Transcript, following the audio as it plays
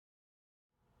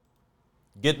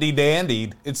Get thee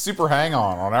dandied. It's Super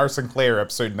Hang-On our Sinclair,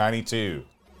 episode 92.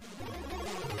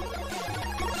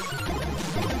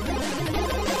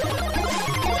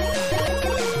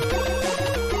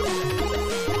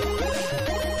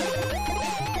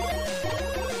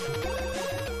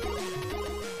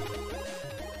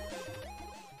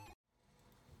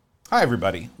 Hi,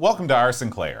 everybody. Welcome to Our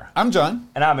Sinclair. I'm John.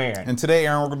 And I'm Aaron. And today,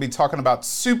 Aaron, we're going to be talking about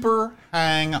Super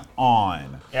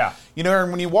Hang-On. Yeah. You know,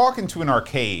 Aaron, when you walk into an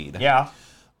arcade... Yeah.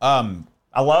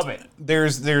 I love it.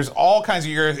 There's all kinds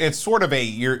of... It's sort of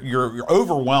you're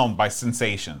overwhelmed by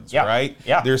sensations, Yeah. right?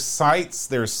 Yeah. There's sights,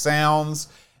 there's sounds,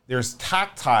 there's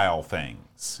tactile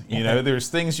things. You know, there's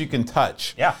things you can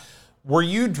touch. Yeah. Were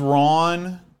you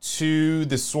drawn to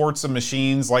the sorts of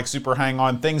machines like Super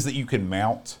Hang-On, things that you can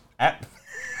mount?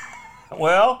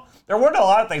 Well, there weren't a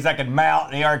lot of things I could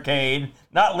mount in the arcade,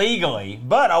 not legally,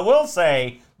 but I will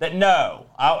say that no,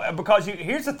 because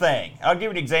here's the thing. I'll give you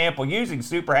an example using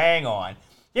Super Hang-On.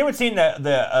 You haven't seen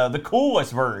the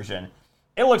coolest version.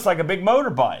 It looks like a big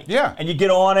motorbike. Yeah. And you get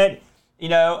on it, you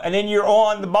know, and then you're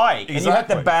on the bike. Exactly. And you have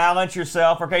to balance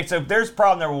yourself. Okay, so there's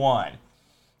problem number one.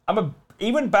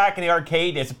 Even back in the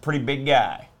arcade, it's a pretty big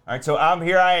guy. All right, so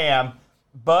here I am,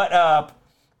 butt up,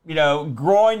 you know,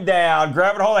 groin down,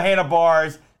 grabbing hold of the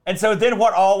handlebars, and so then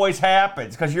what always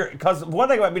happens? Because one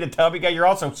thing about being a tubby guy, you're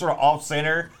also sort of off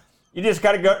center. You just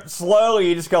got to go slowly.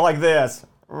 You just go like this,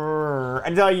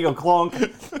 until you go clunk,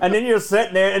 and then you're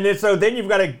sitting there, and then you've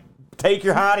got to take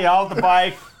your hiney off the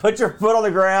bike, put your foot on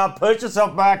the ground, push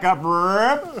yourself back up. You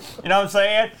know what I'm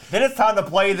saying? Then it's time to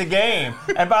play the game,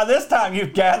 and by this time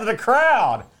you've gathered a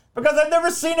crowd. Because I've never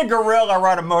seen a gorilla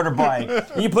ride a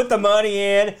motorbike. You put the money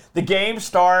in, the game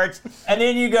starts, and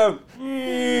then you go,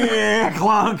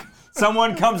 clunk.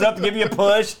 Someone comes up to give you a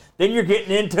push, then you're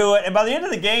getting into it, and by the end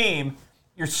of the game,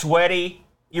 you're sweaty.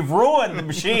 You've ruined the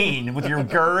machine with your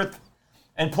girth,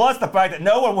 and plus the fact that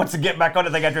no one wants to get back on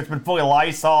the thing after it's been fully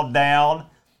Lysol'd down,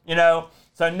 you know?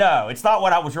 So no, it's not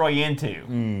what I was really into.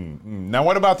 Now,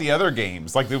 what about the other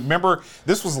games? Like, remember,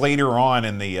 this was later on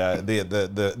in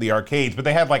the arcades, but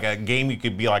they had like a game you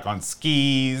could be like on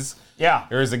skis. Yeah.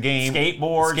 There's a game.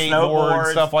 Skateboard,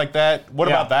 snowboard, stuff like that. What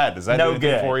about that? Does that do anything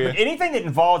good for you? But anything that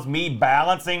involves me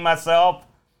balancing myself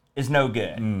is no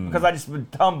good because I just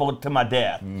would tumble to my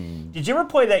death. Did you ever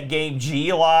play that game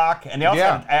G-Lock? And they also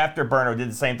had Afterburner did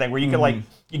the same thing where you could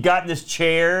you got in this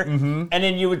chair and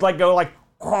then you would go like.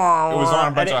 It was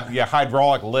on a bunch of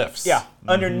hydraulic lifts. Yeah.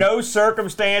 Under no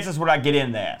circumstances would I get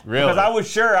in that. Really? Because I was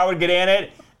sure I would get in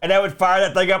it, and I would fire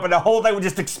that thing up, and the whole thing would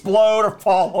just explode or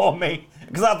fall on me.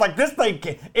 Because I was like, this thing,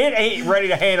 it ain't ready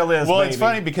to handle this. Well, baby. It's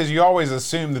funny because you always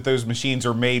assume that those machines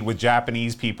are made with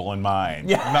Japanese people in mind.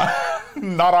 Yeah.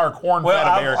 Not our corn-fed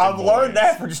American I've boys. learned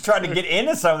that from just trying to get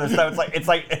into some of this stuff. It's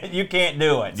like you can't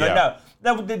do it. So no.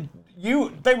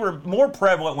 They were more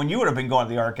prevalent when you would have been going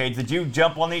to the arcades. Did you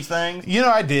jump on these things? You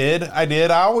know, I did.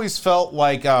 I always felt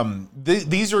like this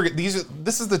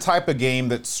is the type of game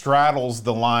that straddles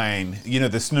the line. You know,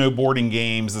 the snowboarding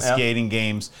games, the skating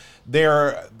games.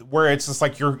 They're where it's just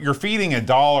like you're feeding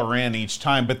 $1 in each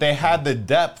time, but they had the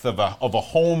depth of a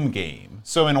home game.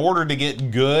 So in order to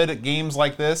get good at games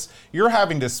like this, you're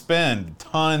having to spend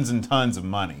tons and tons of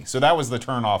money. So that was the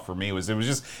turnoff for me.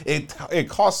 It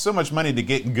cost so much money to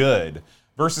get good.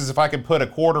 Versus if I could put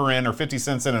 $0.25 in or 50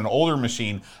 cents in an older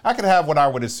machine, I could have what I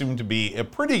would assume to be a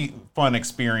pretty fun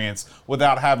experience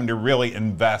without having to really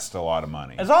invest a lot of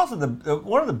money. It's also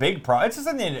one of the big problems. It's just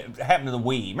something that happened to the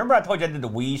Wii. Remember I told you I did the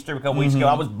Wii stream a couple weeks ago?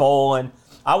 I was bowling.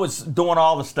 I was doing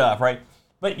all the stuff, right?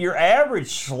 But your average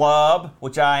schlub,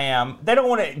 which I am, they don't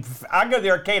want to. I go to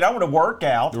the arcade. I want to work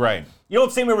out. Right. You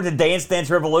don't see me over to Dance Dance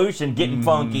Revolution getting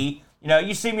funky. You know,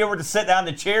 you see me over to Sit Down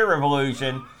the Chair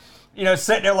Revolution. You know,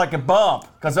 sitting there like a bump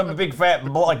because I'm a big fat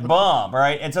bum,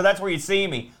 right? And so that's where you see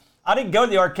me. I didn't go to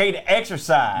the arcade to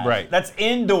exercise. Right. That's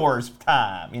indoors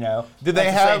time, you know. Did they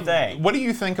That's have, the same thing. what do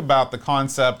you think about the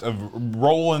concept of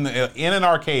rolling, in an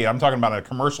arcade, I'm talking about a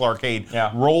commercial arcade,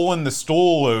 rolling the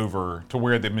stool over to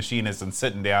where the machine is and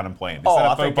sitting down and playing? Is that a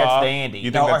I think faux pas? that's dandy.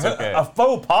 You think that's okay? A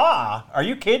faux pas? Are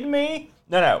you kidding me?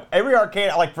 No. Every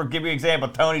arcade, for give you an example,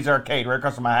 Tony's Arcade right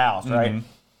across from my house, right?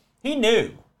 He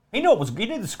knew. He knew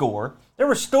the score. There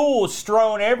were stools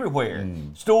strewn everywhere.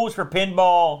 Stools for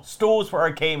pinball, stools for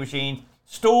arcade machines,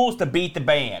 stools to beat the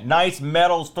band. Nice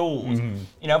metal stools.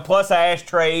 You know, plus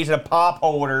ashtrays and a pop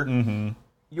holder.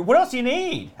 What else do you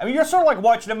need? I mean, you're sort of like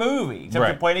watching a movie, except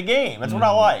you're playing a game. That's what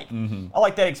I like. I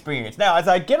like that experience. Now, as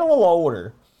I get a little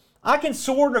older, I can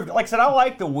sort of, like I said, I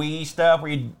like the Wii stuff where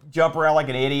you jump around like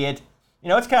an idiot. You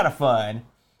know, it's kind of fun.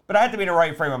 But I have to be in the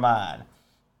right frame of mind.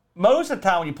 most of the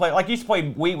time when you play, like you used to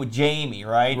play Wii with Jamie,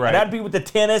 right? Right. And I'd be with the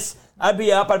tennis. I'd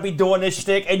be up. I'd be doing this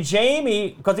shtick. And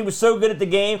Jamie, because he was so good at the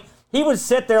game, he would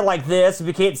sit there like this. If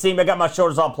you can't see me, I got my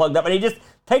shoulders all plugged up. And he'd just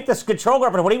take this controller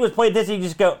up. And when he was playing this, he'd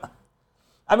just go,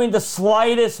 I mean, the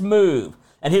slightest move.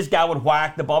 And his guy would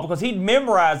whack the ball because he'd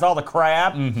memorized all the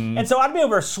crap. Mm-hmm. And so I'd be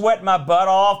over there sweating my butt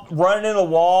off, running in the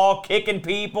wall, kicking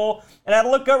people. And I'd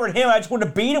look over at him. I just wanted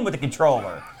to beat him with the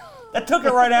controller. That took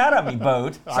it right out of me,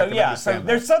 Boat. So, yeah,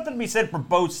 there's something to be said for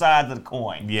both sides of the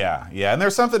coin. Yeah. And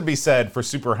there's something to be said for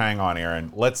Super Hang-On,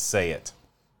 Aaron. Let's say it.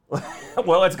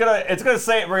 Well, it's gonna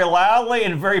say it very loudly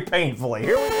and very painfully.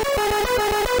 Here we go.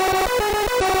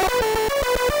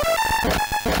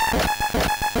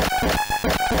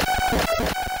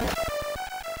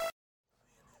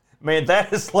 Man,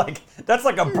 that's like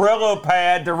a Brillo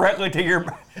pad directly to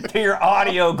your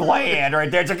audio gland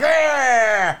right there. It's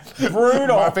like,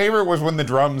 brutal. My favorite was when the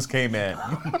drums came in.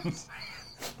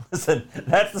 Listen,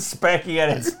 that's the Specky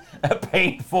and it's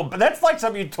painful, but that's like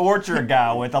something you torture a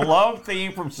guy with. A love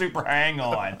theme from Super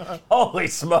Hang-On. Holy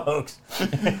smokes.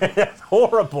 That's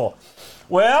horrible.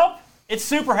 Well, it's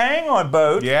Super Hang-On,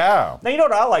 Boat. Yeah. Now, you know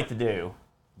what I like to do?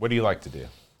 What do you like to do?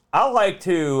 I like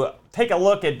to take a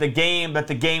look at the game that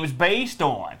the game is based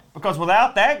on. Because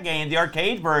without that game, the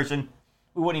arcade version,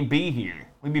 we wouldn't even be here.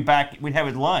 We'd be back, we'd have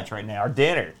it lunch right now, or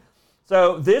dinner.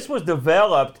 So this was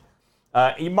developed,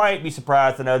 you might be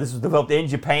surprised to know this was developed in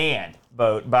Japan,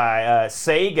 Boat, by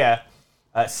Sega,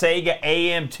 Sega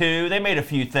AM2. They made a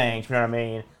few things, you know what I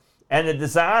mean? And the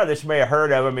designer, that you may have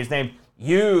heard of him, his name,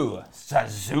 Yu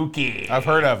Suzuki. I've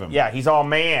heard of him. Yeah, he's all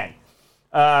man.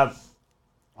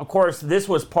 Of course, this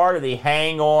was part of the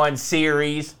Hang-On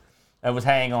series. That was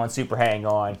Hang-On, Super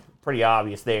Hang-On. Pretty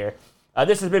obvious there.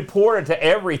 This has been ported to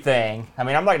everything. I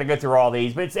mean, I'm not going to go through all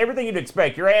these, but it's everything you'd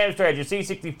expect. Your Amstrad, your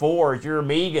C64s, your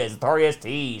Amigas, Atari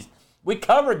STs. We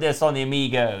covered this on the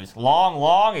Amigos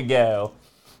long ago,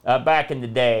 back in the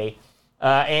day.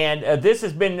 And this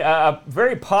has been a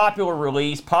very popular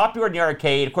release, popular in the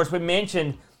arcade. Of course, we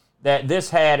mentioned that this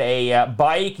had a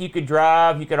bike you could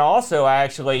drive. You could also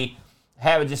actually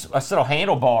have just a set of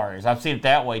handlebars. I've seen it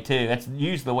that way too. That's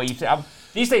usually the way you see it.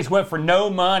 These things went for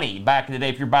no money back in the day.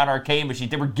 If you're buying arcade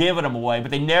machines, they were giving them away, but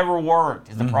they never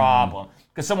worked is the problem.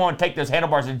 Because someone would take those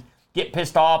handlebars and get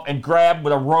pissed off and grab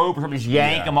with a rope or something, just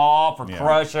yank them off or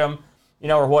crush them,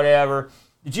 or whatever.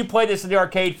 Did you play this in the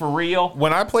arcade for real?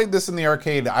 When I played this in the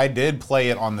arcade, I did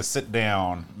play it on the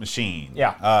sit-down machine.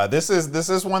 Yeah. This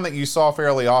is one that you saw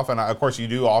fairly often. Of course, you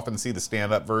do often see the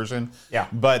stand-up version. Yeah.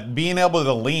 But being able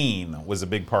to lean was a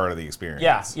big part of the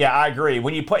experience. Yeah, I agree.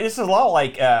 When you play, this is a lot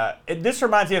like this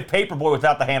reminds me of Paperboy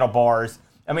without the handlebars.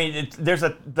 I mean,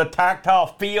 the tactile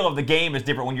feel of the game is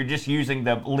different when you're just using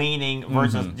the leaning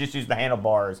versus just using the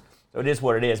handlebars. So it is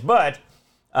what it is. But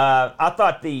I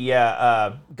thought the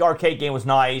arcade game was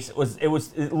nice.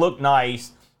 It looked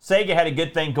nice. Sega had a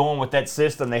good thing going with that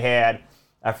system they had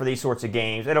for these sorts of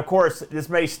games. And of course, this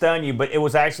may stun you, but it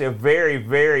was actually a very,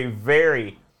 very,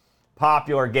 very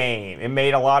popular game. It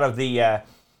made a lot of the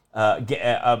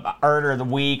earner of the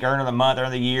week, earner of the month, earner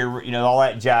of the year, all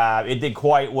that jive. It did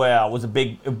quite well. It was a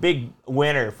big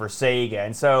winner for Sega.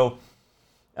 And so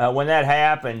when that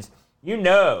happens, you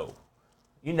know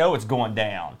it's going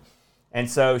down. And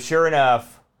so, sure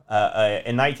enough,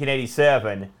 in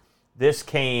 1987, this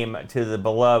came to the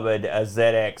beloved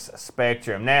ZX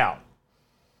Spectrum. Now,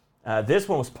 this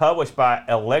one was published by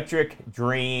Electric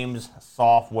Dreams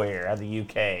Software out of the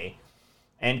UK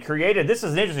and created, this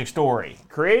is an interesting story,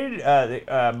 created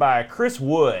by Chris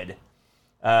Wood,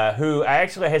 who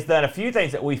actually has done a few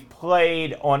things that we've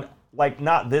played on, like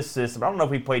not this system. I don't know if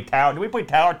we played Tower. Did we play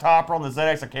Tower Topper on the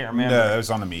ZX? I can't remember. No, it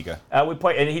was on Amiga. We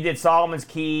played, and he did Solomon's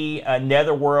Key,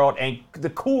 Netherworld, and the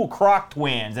Cool Croc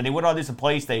Twins, and he went on to do some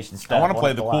PlayStation stuff. I want to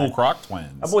play the Cool Croc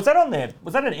Twins. Was that an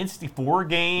N64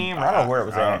 game? I don't know where it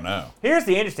was at. I don't know. Here's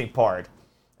the interesting part.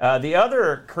 The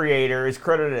other creator is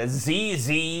credited as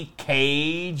ZZKJ.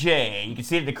 You can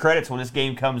see it in the credits when this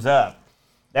game comes up.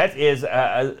 That is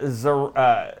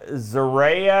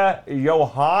Zaria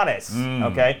Johannes.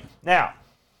 Okay. Now,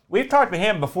 we've talked to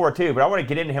him before too, but I want to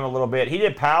get into him a little bit. He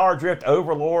did Power Drift,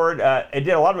 Overlord. It did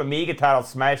a lot of Amiga titles,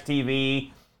 Smash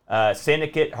TV,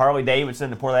 Syndicate, Harley Davidson,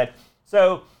 before that.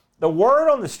 So the word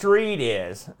on the street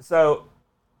is, the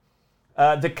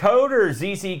coder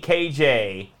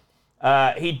ZZKJ,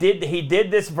 he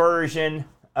did this version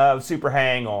of Super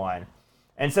Hang-On.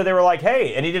 And so they were like,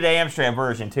 hey, and he did an Amstrad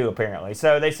version too, apparently.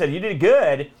 So they said, you did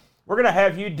good. We're going to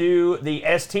have you do the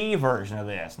ST version of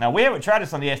this. Now, we haven't tried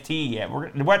this on the ST yet. We're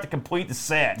going to have to complete the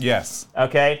set. Yes.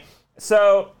 Okay?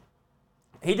 So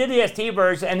he did the ST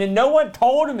version, and then no one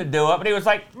told him to do it, but he was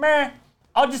like, meh,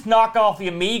 I'll just knock off the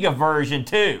Amiga version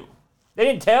too. They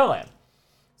didn't tell him.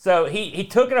 So he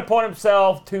took it upon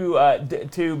himself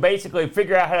to basically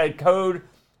figure out how to code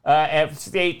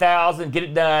F68000, get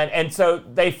it done. And so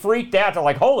they freaked out. They're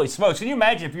like, holy smokes. Can you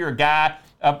imagine if you're a guy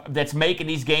that's making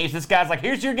these games? This guy's like,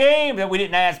 here's your game that we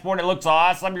didn't ask for and it looks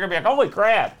awesome. You're going to be like, holy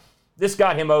crap. This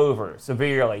got him over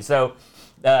severely. So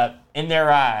in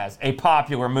their eyes, a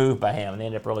popular move by him, and they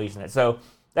ended up releasing it. So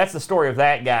that's the story of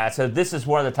that guy. So this is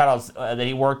one of the titles that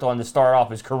he worked on to start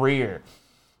off his career.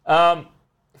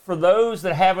 For those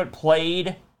that haven't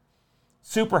played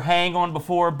Super Hang-On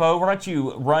before, Bo, why don't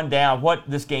you run down what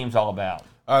this game's all about?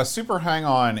 Super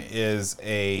Hang-On is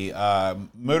a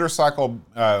motorcycle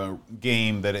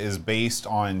game that is based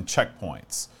on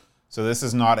checkpoints. So this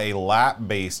is not a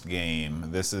lap-based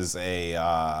game. This is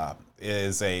the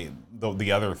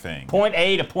other thing. Point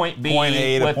A to point B. Point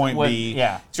A to point B.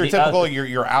 Yeah. It's your typical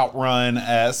your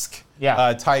Outrun-esque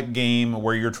type game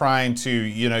where you're trying to,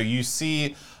 you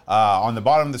see on the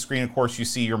bottom of the screen, of course, you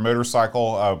see your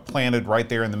motorcycle planted right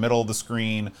there in the middle of the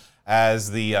screen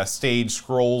as the stage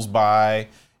scrolls by,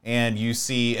 and you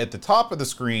see at the top of the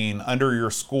screen under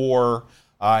your score.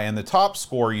 And the top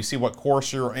score, you see what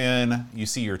course you're in, you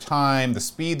see your time, the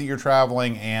speed that you're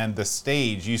traveling, and the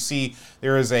stage. You see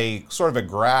there is a sort of a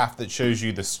graph that shows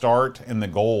you the start and the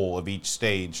goal of each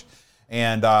stage.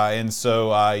 And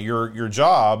so your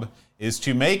job is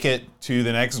to make it to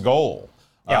the next goal.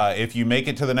 Yeah. If you make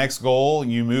it to the next goal,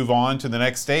 you move on to the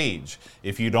next stage.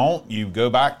 If you don't, you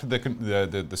go back to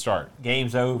the start.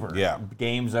 Game's over. Yeah.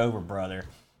 Game's over, brother.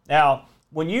 Now,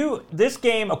 this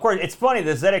game, of course, it's funny,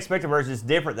 the ZX Spectrum version is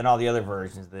different than all the other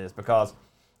versions of this because,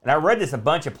 and I read this a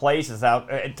bunch of places out,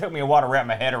 it took me a while to wrap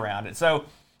my head around it. So,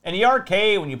 in the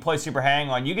arcade, when you play Super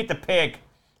Hang-On, you get to pick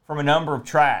from a number of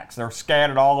tracks. They're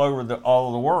scattered all over the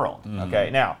world. Mm-hmm. Okay,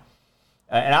 now,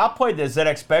 and I played the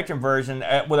ZX Spectrum version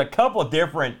with a couple of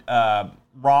different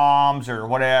ROMs or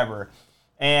whatever.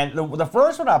 And the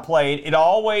first one I played, it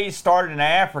always started in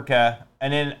Africa,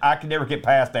 and then I could never get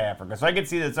past Africa. So I could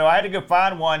see that. So I had to go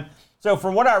find one. So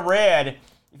from what I read,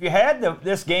 if you had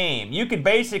this game, you could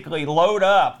basically load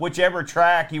up whichever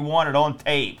track you wanted on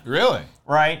tape. Really?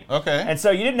 Right? Okay. And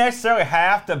so you didn't necessarily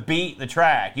have to beat the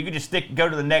track. You could just go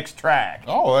to the next track.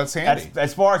 Oh, that's handy.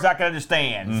 As far as I can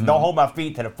understand. Mm-hmm. So don't hold my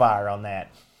feet to the fire on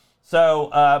that. So,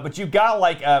 but you've got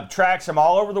like tracks from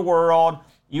all over the world.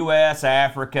 U.S.,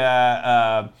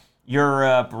 Africa,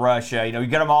 Europe, Russia, you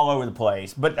get them all over the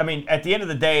place. But, I mean, at the end of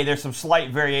the day, there's some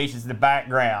slight variations in the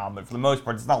background, but for the most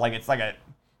part,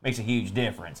 makes a huge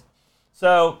difference.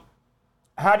 So,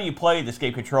 how do you play this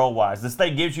game control-wise? This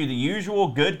thing gives you the usual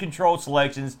good control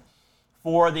selections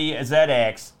for the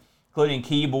ZX, including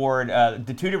keyboard,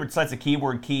 the two different sets of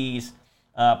keyboard keys,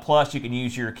 plus you can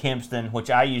use your Kempston, which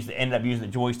I ended up using the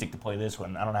joystick to play this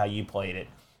one. I don't know how you played it.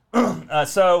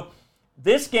 So,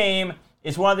 this game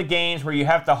is one of the games where you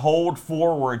have to hold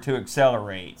forward to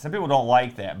accelerate. Some people don't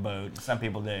like that, Bo. Some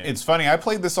people do. It's funny. I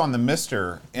played this on the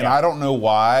Mister, and I don't know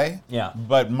why. Yeah.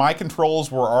 But my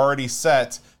controls were already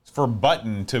set for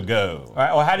button to go. All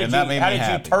right. Well, how did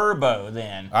you turbo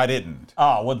then? I didn't.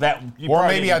 Oh, well or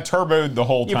maybe I turboed the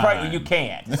whole time. You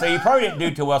can't. So you probably didn't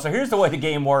do too well. So here's the way the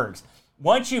game works.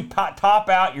 Once you top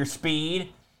out your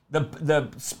speed, the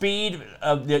speed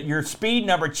of your speed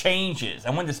number changes,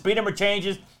 and when the speed number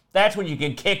changes, that's when you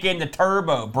can kick in the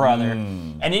turbo, brother.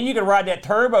 And then you can ride that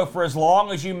turbo for as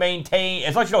long as you maintain,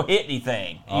 as long as you don't hit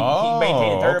anything. You can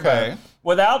maintain the turbo. Okay.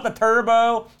 Without the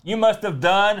turbo, you must have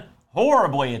done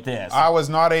horribly at this. I was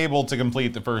not able to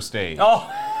complete the first stage. Oh,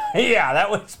 yeah, that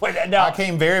was. No. I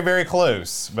came very, very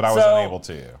close, but I wasn't able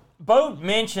to. Bo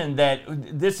mentioned that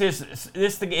this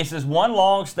is one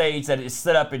long stage that is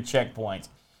set up in checkpoints.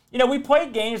 We play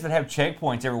games that have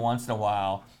checkpoints every once in a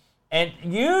while, and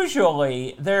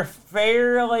usually they're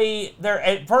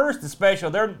at first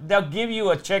especially, they'll give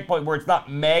you a checkpoint where it's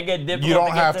not mega difficult. You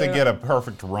don't have to get a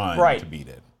perfect run to beat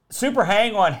it. Super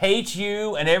Hang-On hates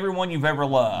you and everyone you've ever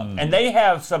loved, and they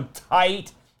have some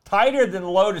tighter than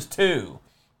Lotus 2,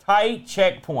 tight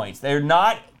checkpoints. They're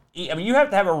not, you have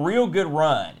to have a real good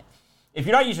run. If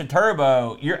you're not using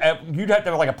turbo, you'd have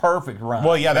to have like a perfect run.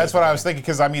 Well, yeah, that's what I was thinking,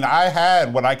 because I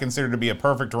had what I consider to be a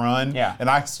perfect run, and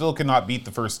I still could not beat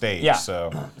the first stage. Yeah.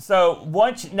 So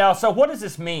what does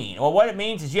this mean? Well, what it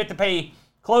means is you have to pay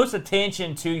close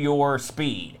attention to your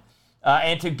speed,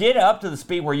 and to get up to the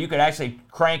speed where you could actually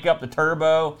crank up the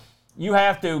turbo, you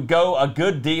have to go a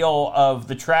good deal of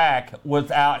the track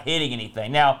without hitting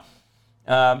anything. Now,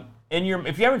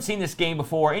 if you haven't seen this game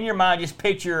before, in your mind, just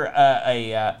picture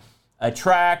a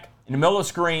track in the middle of the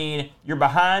screen, you're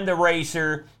behind the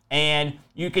racer, and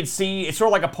you can see, it's sort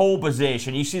of like a pole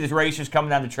position. You see the racers coming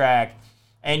down the track,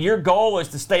 and your goal is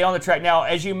to stay on the track. Now,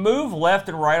 as you move left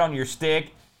and right on your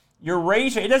stick, your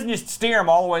racer, it doesn't just steer him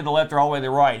all the way to the left or all the way to the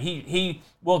right. He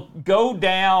will go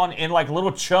down in like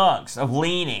little chunks of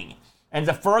leaning. And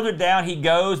the further down he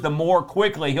goes, the more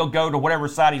quickly he'll go to whatever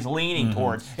side he's leaning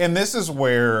towards. And this is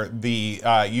where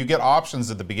you get options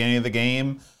at the beginning of the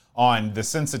game on the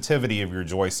sensitivity of your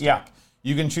joystick. Yeah.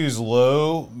 You can choose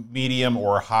low, medium,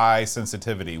 or high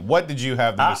sensitivity. What did you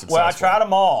have the most successful? Well, I tried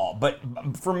them all, but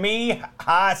for me,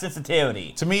 high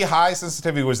sensitivity. To me, high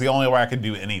sensitivity was the only way I could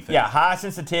do anything. Yeah, high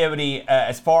sensitivity,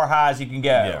 as far high as you can go.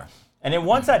 Yeah. And then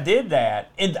once I did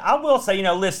that, and I will say,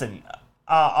 listen,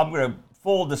 I'm going to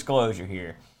full disclosure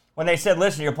here. When they said,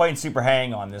 listen, you're playing Super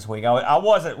Hang-On this week, I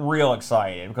wasn't real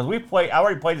excited because I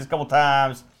already played this a couple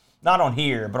times, not on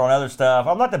here, but on other stuff.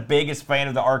 I'm not the biggest fan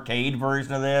of the arcade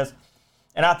version of this.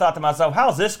 And I thought to myself,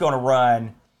 how's this going to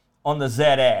run on the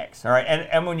ZX? All right,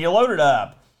 and when you load it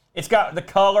up, it's got the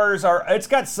colors, it's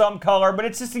got some color, but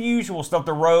it's just the usual stuff.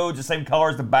 The roads, the same color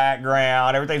as the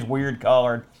background, everything's weird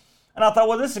colored. And I thought,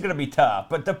 well, this is going to be tough.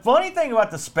 But the funny thing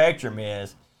about the Spectrum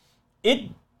is,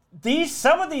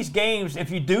 some of these games,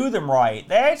 if you do them right,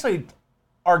 they actually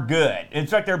are good. In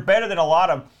fact, they're better than a lot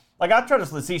of. Like, I tried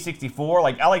this with the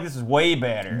C64. I like this is way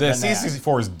better. The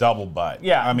C64 is double butt.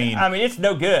 Yeah. I mean, it's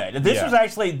no good.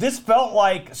 This felt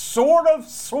like sort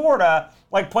of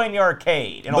like playing the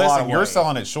arcade in a lot of ways. Listen, you're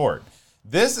selling it short.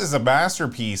 This is a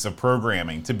masterpiece of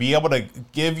programming to be able to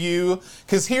give you,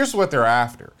 because here's what they're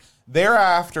after. They're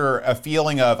after a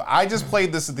feeling of, I just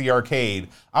played this at the arcade.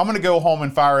 I'm going to go home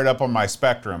and fire it up on my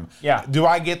Spectrum. Yeah. Do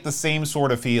I get the same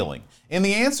sort of feeling? And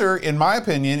the answer, in my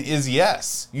opinion, is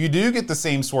yes. You do get the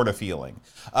same sort of feeling.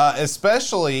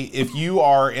 Especially if you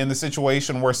are in the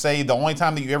situation where, say, the only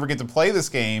time that you ever get to play this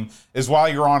game is while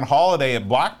you're on holiday at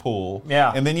Blackpool.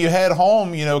 Yeah. And then you head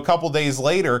home, a couple days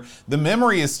later. The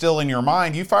memory is still in your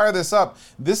mind. You fire this up.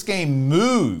 This game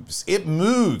moves. It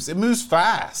moves. It moves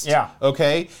fast. Yeah.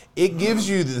 Okay? It gives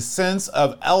you the sense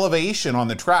of elevation on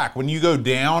the track. When you go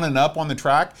down and up on the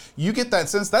track, you get that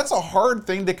sense. That's a hard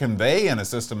thing to convey in a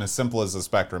system as simple as the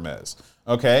Spectrum is.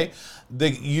 Okay?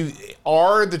 Is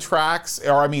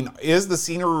the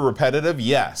scenery repetitive?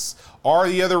 Yes. Are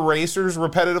the other racers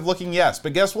repetitive looking? Yes.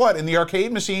 But guess what? In the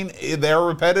arcade machine, they're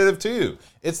repetitive too.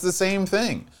 It's the same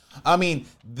thing.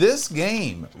 This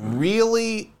game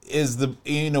really is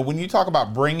when you talk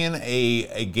about bringing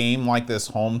a game like this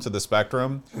home to the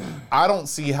Spectrum, I don't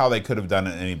see how they could have done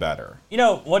it any better. You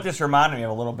know what this reminded me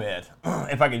of a little bit?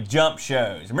 If I could jump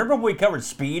shows. Remember when we covered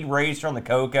Speed Racer on the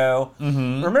Coco?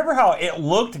 Mm-hmm. Remember how it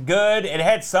looked good? It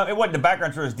had it wasn't the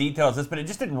background sort of detail as this, but it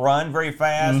just didn't run very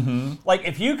fast. Mm-hmm. Like,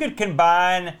 if you could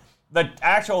combine the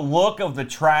actual look of the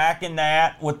track in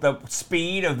that with the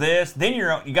speed of this, then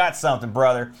you got something,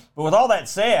 brother. But with all that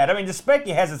said, the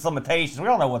Speccy has its limitations. We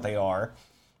don't know what they are.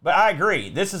 But I agree.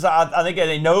 This is, I think,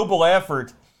 a noble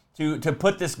effort to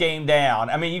put this game down.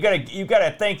 You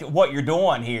gotta think what you're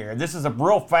doing here. This is a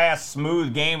real fast,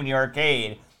 smooth game in the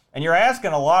arcade. And you're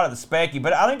asking a lot of the Speccy,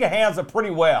 but I think it handles it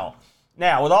pretty well.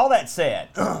 Now, with all that said,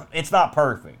 it's not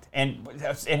perfect. And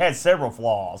it has several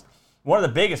flaws. One of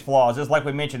the biggest flaws is, like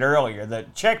we mentioned earlier, the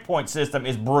checkpoint system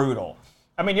is brutal.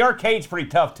 The arcade's pretty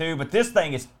tough too, but this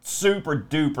thing is super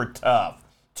duper tough.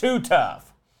 Too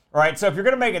tough. All right, so if you're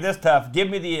going to make it this tough, give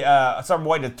me some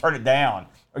way to turn it down.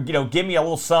 Or, give me a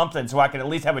little something so I can at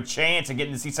least have a chance of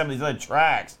getting to see some of these other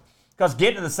tracks. Because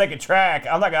getting to the second track,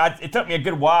 it took me a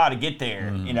good while to get there,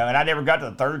 and I never got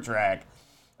to the third track.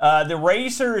 The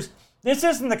racers, this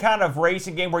isn't the kind of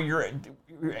racing game where you're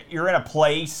in a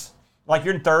place. Like,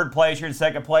 you're in third place, you're in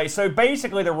second place. So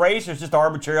basically, the racers just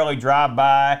arbitrarily drive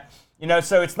by.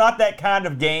 So it's not that kind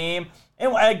of game.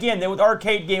 And again, the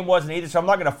arcade game wasn't either, so I'm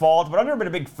not going to fault it. But I've never been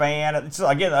a big fan. It's,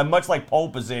 again, much like Pole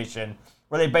Position,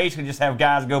 where they basically just have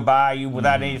guys go by you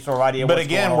without any sort of idea what's going on.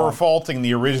 But again, we're faulting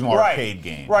the original arcade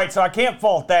game. Right, so I can't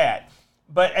fault that.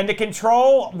 And the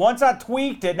control, once I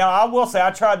tweaked it, now I will say I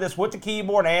tried this with the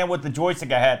keyboard and with the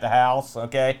joystick I had at the house,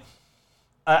 okay?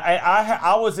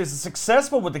 I was as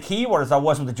successful with the keyboard as I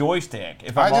was with the joystick.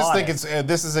 If I'm honest. Think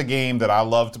this is a game that I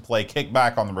love to play kick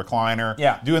back on the recliner.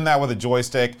 Yeah. Doing that with a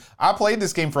joystick. I played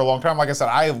this game for a long time. Like I said,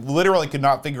 I literally could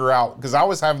not figure out, because I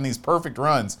was having these perfect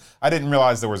runs, I didn't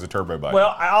realize there was a turbo button.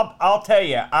 Well, I'll tell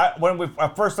you, when I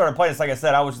first started playing this, like I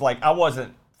said, I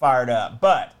wasn't fired up.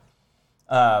 But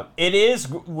it is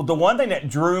the one thing that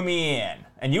drew me in,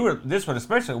 and this would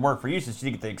especially work for you since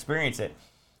you get to experience it.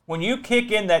 When you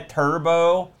kick in that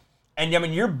turbo, and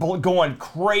you're going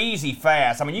crazy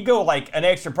fast. You go like an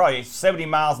extra probably 70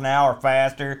 miles an hour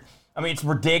faster. It's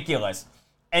ridiculous.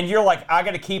 And you're like, I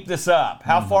got to keep this up.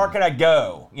 How far can I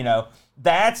go?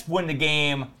 That's when the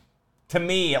game to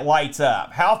me, it lights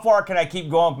up. How far can I keep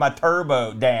going with my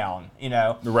turbo down?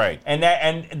 Right.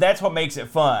 And that's what makes it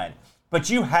fun. But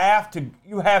you have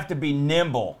to be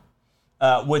nimble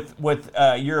with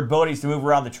your abilities to move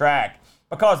around the track,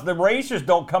 because the racers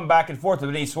don't come back and forth with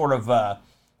any sort of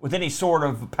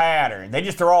pattern. They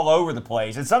just are all over the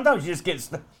place, and sometimes you just get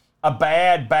a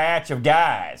bad batch of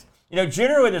guys.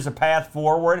 Generally there's a path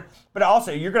forward, but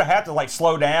also you're going to have to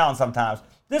slow down sometimes.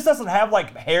 This doesn't have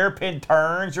hairpin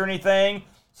turns or anything,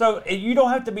 so you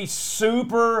don't have to be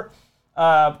super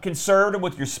conservative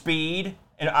with your speed,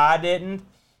 and I didn't.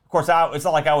 Of course, it's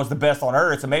not like I was the best on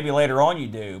earth, so maybe later on you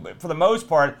do, but for the most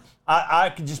part, I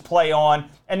could just play on.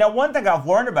 And now one thing I've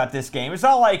learned about this game, it's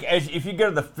not like if you go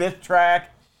to the 5th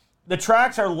track, the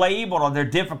tracks are labeled on their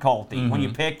difficulty when you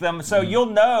pick them, so you'll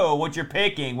know what you're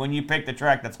picking when you pick the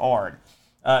track that's hard.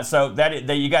 So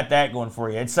that you got that going for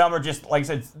you. And some are just, like I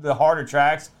said, the harder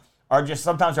tracks are just,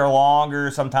 sometimes they're longer,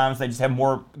 sometimes they just have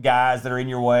more guys that are in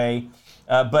your way.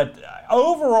 But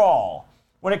overall,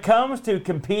 when it comes to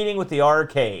competing with the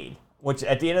arcade, which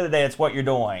at the end of the day, that's what you're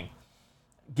doing,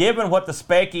 given what the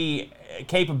Speccy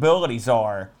capabilities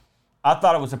are, I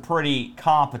thought it was a pretty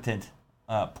competent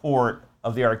port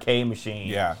of the arcade machine.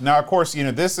 Yeah. Now, of course,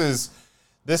 this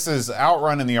is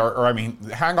Outrun in the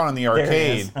Hang On in the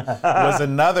Arcade was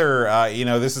another,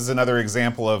 this is another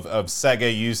example of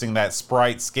Sega using that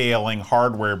sprite scaling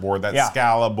hardware board, that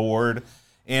Scala board.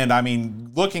 And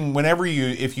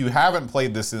if you haven't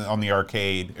played this on the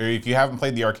arcade, or if you haven't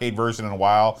played the arcade version in a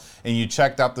while, and you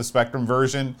checked out the Spectrum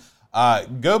version,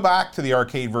 go back to the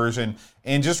arcade version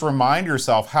and just remind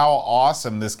yourself how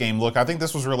awesome this game looked. I think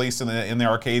this was released in the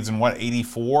arcades in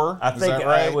 84? I think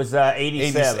it was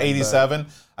 87.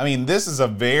 87. This is a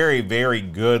very, very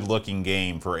good looking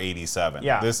game for 87.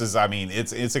 Yeah. This is,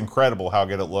 it's incredible how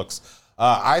good it looks.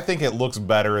 I think it looks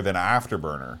better than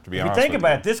Afterburner, to be honest with you. If you think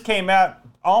about it, this came out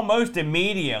almost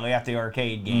immediately after the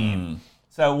arcade game.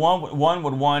 So one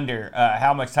would wonder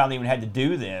how much time they even had to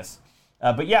do this.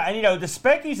 But yeah, and the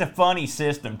Speccy's a funny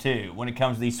system too when it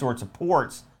comes to these sorts of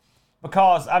ports,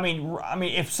 because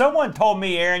if someone told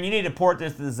me, Aaron, you need to port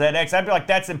this to the ZX, I'd be like,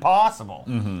 that's impossible.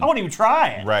 I wouldn't even try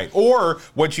it. Right. Or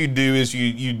what you do is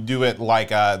you do it like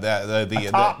the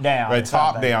top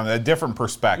down, a different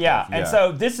perspective. Yeah. And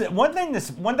so this is one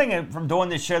thing from doing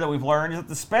this show that we've learned is that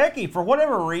the Speccy, for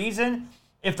whatever reason,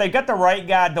 if they got the right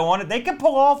guy doing it, they can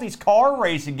pull off these car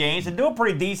racing games and do a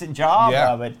pretty decent job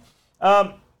of it.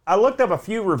 I looked up a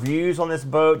few reviews on this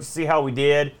boat to see how we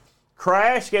did.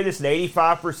 Crash gave this an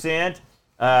 85%.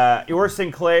 Yours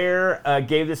Sinclair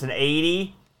gave this an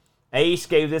 80. Ace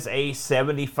gave this a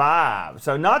 75.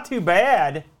 So not too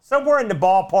bad. Somewhere in the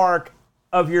ballpark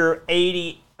of your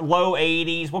 80, low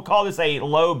 80s. We'll call this a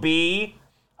low B.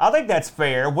 I think that's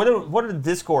fair. What did the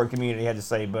Discord community have to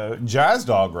say, Boat? Jazz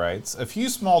Dog writes, a few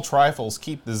small trifles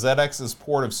keep the ZX's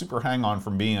port of Super Hang-On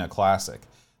from being a classic.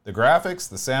 The graphics,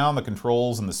 the sound, the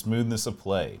controls, and the smoothness of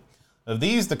play. Of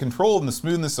these, the control and the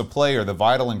smoothness of play are the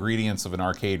vital ingredients of an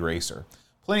arcade racer.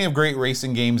 Plenty of great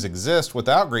racing games exist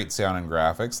without great sound and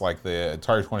graphics, like the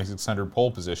Atari 2600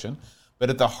 Pole Position, but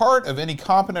at the heart of any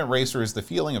competent racer is the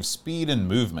feeling of speed and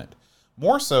movement.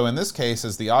 More so in this case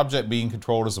as the object being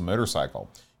controlled as a motorcycle.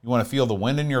 You want to feel the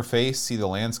wind in your face, see the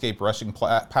landscape rushing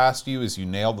past you as you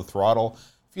nail the throttle,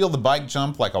 feel the bike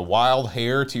jump like a wild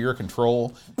hare to your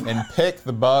control, and pick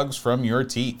the bugs from your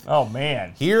teeth. Oh,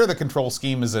 man. Here, the control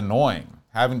scheme is annoying.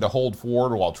 Having to hold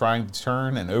forward while trying to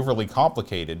turn, and overly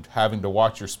complicated, having to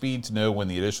watch your speed to know when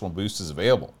the additional boost is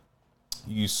available.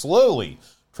 You slowly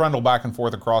trundle back and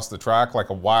forth across the track like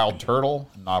a wild turtle,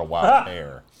 not a wild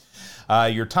hare.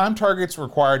 Your time targets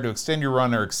required to extend your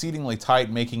run are exceedingly tight,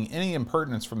 making any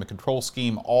impertinence from the control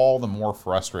scheme all the more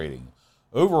frustrating.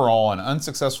 Overall, an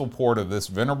unsuccessful port of this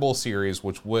venerable series,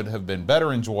 which would have been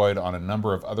better enjoyed on a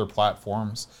number of other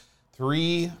platforms.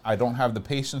 3, I don't have the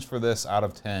patience for this out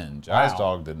of 10. Jazz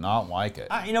Dog did not like it.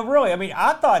 Really,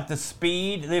 I thought the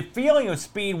feeling of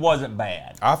speed wasn't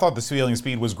bad. I thought the feeling of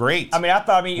speed was great.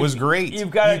 Was great.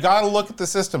 You've got to look at the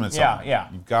system itself. Yeah.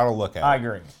 You've got to look at it. I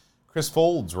agree. Chris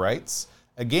Folds writes,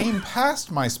 a game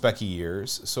past my Speccy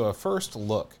years, so a first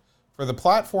look. For the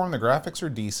platform, the graphics are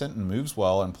decent and moves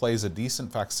well and plays a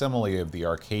decent facsimile of the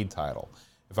arcade title.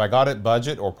 If I got it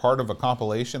budget or part of a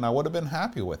compilation, I would have been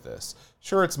happy with this.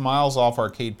 Sure, it's miles off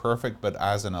arcade perfect, but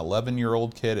as an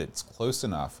 11-year-old kid, it's close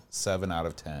enough. 7 out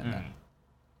of 10.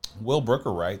 Will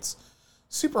Brooker writes,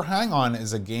 Super Hang-On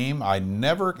is a game I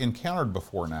never encountered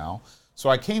before now, so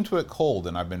I came to it cold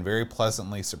and I've been very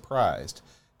pleasantly surprised.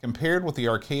 Compared with the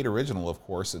arcade original, of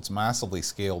course, it's massively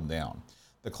scaled down.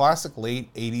 The classic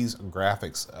late 80s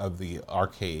graphics of the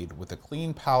arcade, with a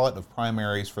clean palette of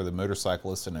primaries for the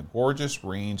motorcyclist and a gorgeous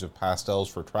range of pastels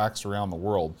for tracks around the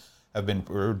world, have been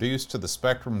reduced to the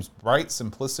Spectrum's bright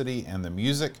simplicity, and the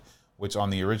music, which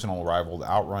on the original rivaled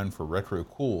Outrun for retro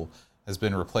cool, has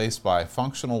been replaced by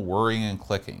functional whirring and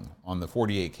clicking, on the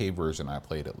 48K version I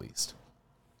played at least.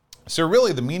 So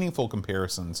really the meaningful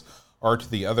comparisons are to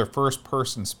the other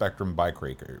first-person Spectrum bike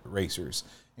racers,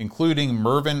 including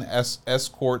Mervyn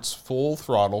Escort's Full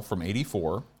Throttle from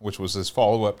 '84, which was his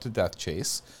follow-up to Death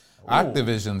Chase,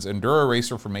 Activision's Enduro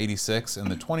Racer from '86,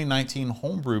 and the 2019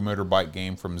 homebrew motorbike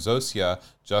game from Zosia,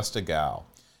 Just a Gal.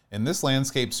 In this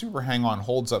landscape, Super Hang-On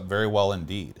holds up very well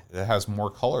indeed. It has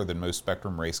more color than most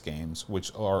Spectrum race games,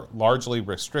 which are largely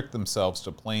restrict themselves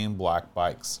to plain black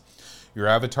bikes. Your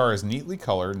avatar is neatly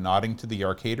colored, nodding to the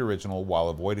arcade original while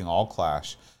avoiding all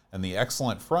clash, and the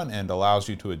excellent front end allows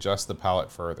you to adjust the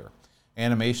palette further.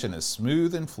 Animation is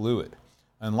smooth and fluid.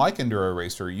 Unlike Enduro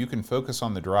Racer, you can focus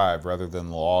on the drive rather than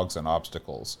the logs and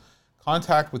obstacles.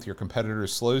 Contact with your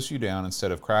competitors slows you down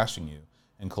instead of crashing you,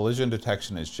 and collision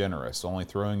detection is generous, only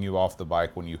throwing you off the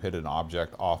bike when you hit an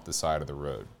object off the side of the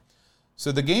road.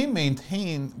 So the game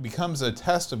becomes a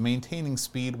test of maintaining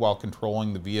speed while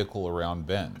controlling the vehicle around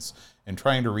bends, and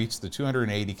trying to reach the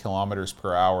 280 kilometers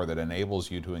per hour that enables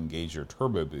you to engage your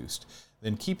turbo boost,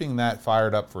 then keeping that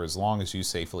fired up for as long as you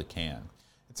safely can.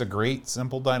 It's a great,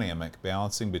 simple dynamic,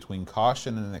 balancing between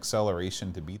caution and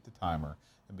acceleration to beat the timer,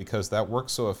 and because that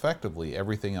works so effectively,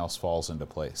 everything else falls into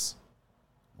place.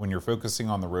 When you're focusing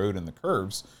on the road and the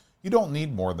curves, you don't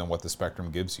need more than what the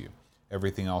Spectrum gives you.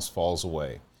 Everything else falls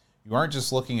away. You aren't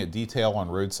just looking at detail on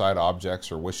roadside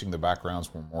objects or wishing the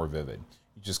backgrounds were more vivid.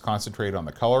 You just concentrate on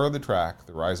the color of the track,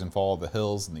 the rise and fall of the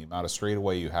hills, and the amount of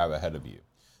straightaway you have ahead of you.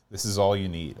 This is all you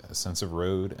need, a sense of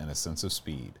road and a sense of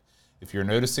speed. If you're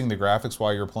noticing the graphics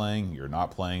while you're playing, you're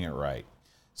not playing it right.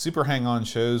 Super Hang-On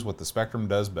shows what the Spectrum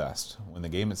does best. When the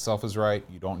game itself is right,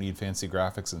 you don't need fancy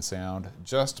graphics and sound,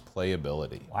 just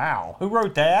playability. Wow. Who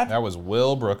wrote that? That was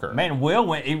Will Brooker. Man, Will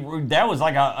that was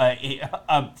like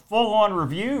a full-on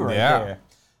review right there.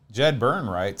 Jed Byrne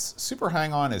writes, Super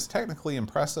Hang-On is technically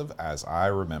impressive as I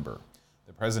remember.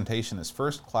 The presentation is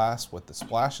first class, with the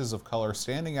splashes of color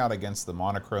standing out against the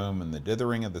monochrome and the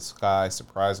dithering of the sky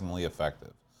surprisingly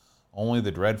effective. Only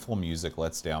the dreadful music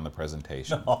lets down the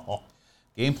presentation.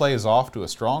 Gameplay is off to a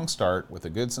strong start with a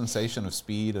good sensation of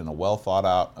speed and a well thought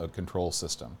out control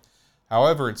system.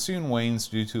 However, it soon wanes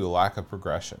due to a lack of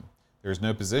progression. There is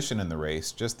no position in the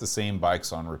race, just the same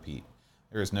bikes on repeat.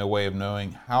 There is no way of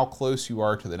knowing how close you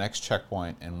are to the next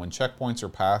checkpoint, and when checkpoints are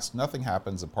passed, nothing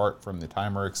happens apart from the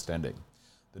timer extending.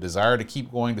 The desire to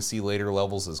keep going to see later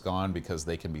levels is gone because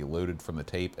they can be loaded from the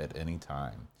tape at any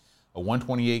time. A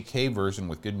 128K version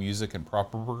with good music and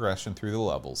proper progression through the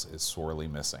levels is sorely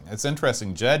missing. It's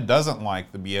interesting. Jed doesn't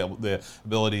like the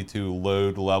ability to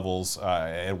load levels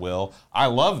at will. I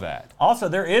love that. Also,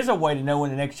 there is a way to know when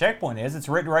the next checkpoint is. It's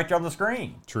written right there on the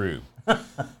screen. True.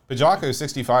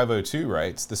 Pajako6502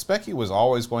 writes, the Specky was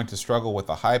always going to struggle with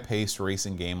a high-paced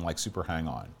racing game like Super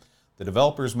Hang-On. The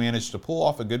developers managed to pull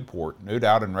off a good port, no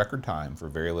doubt in record time, for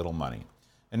very little money.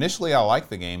 Initially, I liked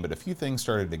the game, but a few things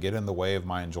started to get in the way of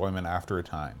my enjoyment after a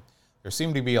time. There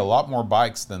seemed to be a lot more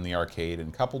bikes than the arcade,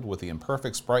 and coupled with the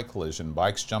imperfect sprite collision,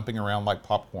 bikes jumping around like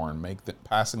popcorn make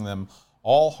passing them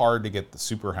all hard to get the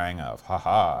super hang of.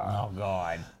 Haha. Oh,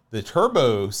 God. The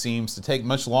turbo seems to take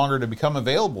much longer to become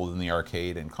available than the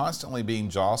arcade, and constantly being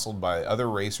jostled by other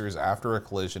racers after a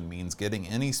collision means getting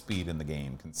any speed in the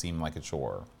game can seem like a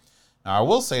chore. Now, I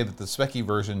will say that the Specky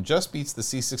version just beats the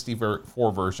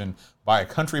C64 version by a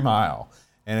country mile,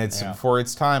 and it's, for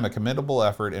its time, a commendable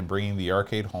effort in bringing the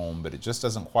arcade home, but it just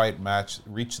doesn't quite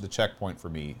reach the checkpoint for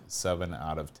me. 7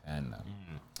 out of 10.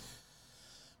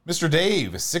 Mr.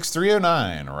 Dave,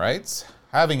 6309, writes,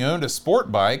 having owned a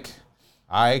sport bike,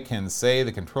 I can say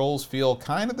the controls feel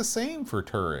kind of the same for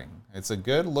touring. It's a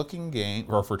good-looking game,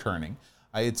 or for turning.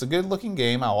 It's a good-looking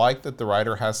game. I like that the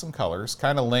rider has some colors.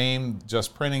 Kind of lame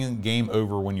just printing game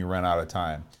over when you run out of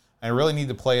time. I really need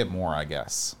to play it more, I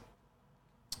guess.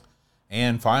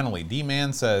 And finally,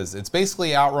 D-Man says, it's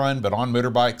basically Outrun, but on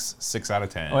motorbikes, 6 out of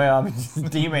 10. Well, I mean,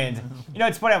 D-Man. You know,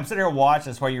 it's funny. I'm sitting here watching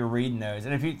this while you're reading those.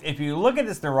 And if you look at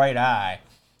this the right eye,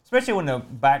 especially when the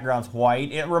background's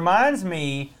white, it reminds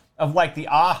me of like the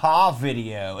Aha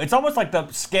video. It's almost like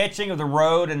the sketching of the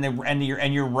road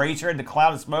and your racer and the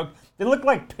cloud of smoke. They look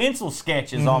like pencil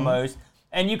sketches almost.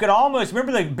 And you could almost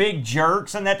remember the big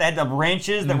jerks and that had the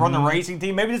wrenches that run the racing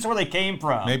team. Maybe that's where they came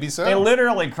from. Maybe so. They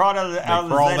literally crawled out of the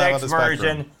ZX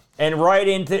version and right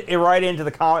into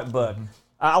the comic book.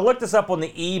 I looked this up on the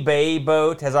eBay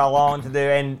boat as I longed to do,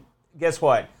 and guess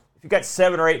what? If you got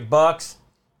 $7 or $8,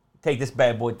 take this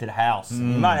bad boy to the house.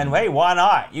 And hey, why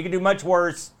not? You can do much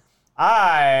worse.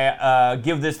 I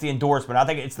give this the endorsement. I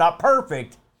think it's not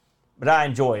perfect, but I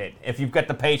enjoy it. If you've got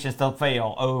the patience to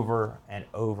fail over and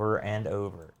over and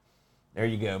over. There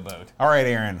you go, Boat. All right,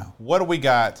 Aaron, what do we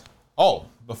got? Oh,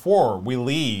 before we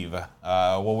leave,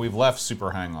 we've left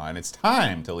Super Hang-On. It's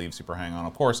time to leave Super Hang-On.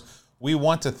 Of course, we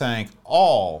want to thank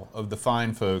all of the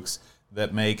fine folks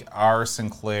that make our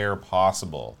Sinclair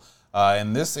possible.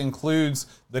 And this includes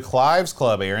the Clives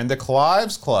Club, Aaron. The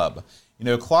Clives Club. You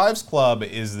know, Clives Club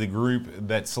is the group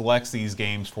that selects these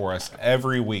games for us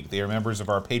every week. They are members of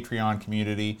our Patreon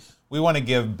community. We want to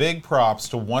give big props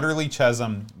to Wonderly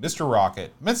Chesum, Mr.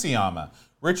 Rocket, Mitsuyama,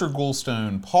 Richard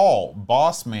Goulstone, Paul,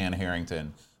 Bossman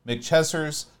Harrington, Mick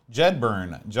Chesers, Jed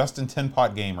Byrne, Justin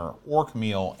Tinpot Gamer, Orc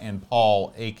Meal, and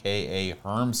Paul, a.k.a.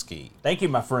 Hermsky. Thank you,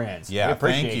 my friends. Yeah, we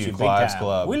appreciate thank you, big Clives time.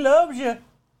 Club. We love you.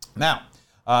 Now,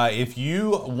 if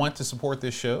you want to support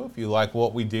this show, if you like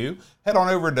what we do, head on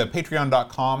over to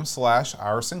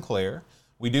patreon.com/Our Sinclair.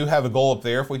 We do have a goal up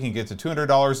there. If we can get to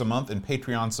 $200 a month in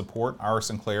Patreon support, Our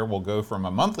Sinclair will go from a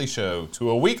monthly show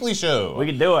to a weekly show. We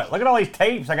can do it. Look at all these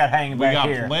tapes I got hanging back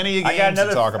here. We got plenty of games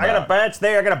to talk about. I got a batch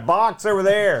there. I got a box over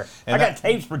there. I got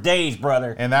tapes for days,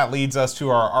 brother. And that leads us to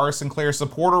our Sinclair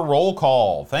supporter roll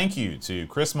call. Thank you to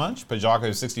Chris Munch,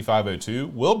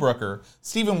 Pajako6502, Will Brooker,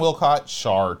 Stephen Wilcott,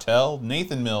 Chartel,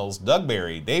 Nathan Mills, Doug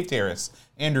Berry, Dave Terrace,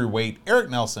 Andrew Waite, Eric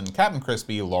Nelson, Captain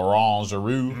Crispy, Laurent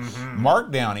Giroux,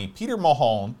 Mark Downey, Peter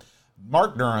Mulholland,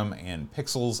 Mark Durham, and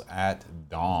Pixels at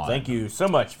Dawn. Thank you so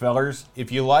much, fellers.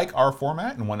 If you like our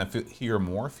format and want to hear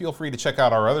more, feel free to check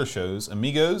out our other shows,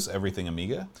 Amigos, Everything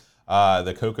Amiga,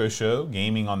 The Coco Show,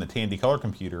 Gaming on the Tandy Color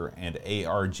Computer, and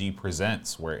ARG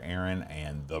Presents, where Aaron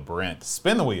and the Brent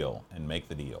spin the wheel and make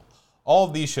the deal. All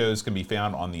of these shows can be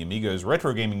found on the Amigos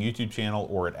Retro Gaming YouTube channel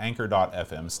or at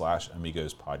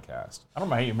anchor.fm/Amigos Podcast. I don't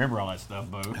know how you remember all that stuff,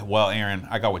 Bo. Well, Aaron,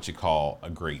 I got what you call a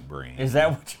great brain. Is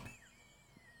that what you mean?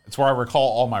 It's where I recall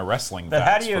all my wrestling But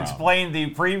facts how do you from. explain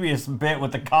the previous bit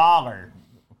with the collar?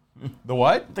 The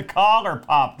what? The collar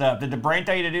popped up. Did the brain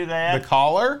tell you to do that? The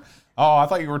collar? Oh, I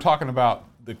thought you were talking about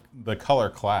the color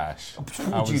clash.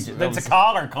 That's a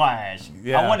collar clash.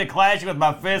 Yeah. I wanted to clash you with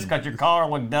my fist because your collar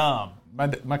looked dumb.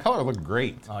 My color looked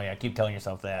great. Oh, yeah, keep telling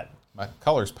yourself that. My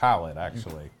color's pallid,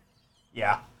 actually.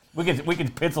 Yeah. We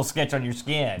could pencil sketch on your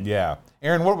skin. Yeah.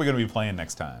 Aaron, what are we going to be playing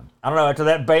next time? I don't know. After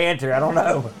that banter, I don't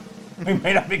know. We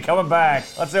may not be coming back.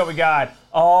 Let's see what we got.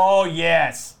 Oh,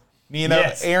 yes. You know,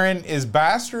 Yes. Aaron, is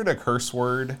bastard a curse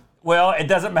word? Well, it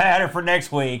doesn't matter for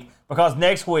next week because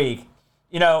next week,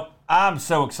 you know, I'm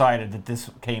so excited that this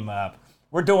came up.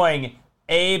 We're doing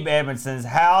Abe Edmondson's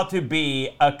How to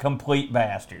Be a Complete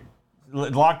Bastard.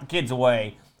 Lock the kids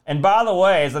away. And by the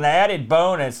way, as an added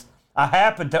bonus, I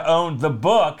happen to own the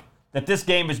book that this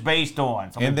game is based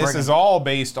on. So And this is all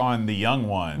based on the young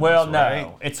ones. Well, no. right?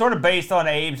 It's sort of based on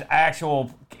Abe's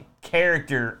actual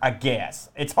character, I guess.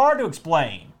 It's hard to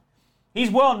explain. He's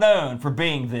well known for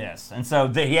being this, and so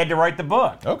he had to write the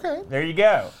book. Okay. There you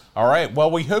go. All right.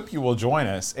 Well, we hope you will join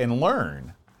us and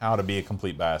learn how to be a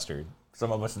complete bastard.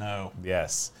 Some of us know.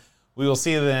 Yes. We will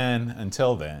see you then.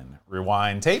 Until then,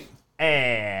 rewind tape.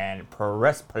 And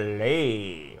press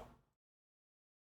play.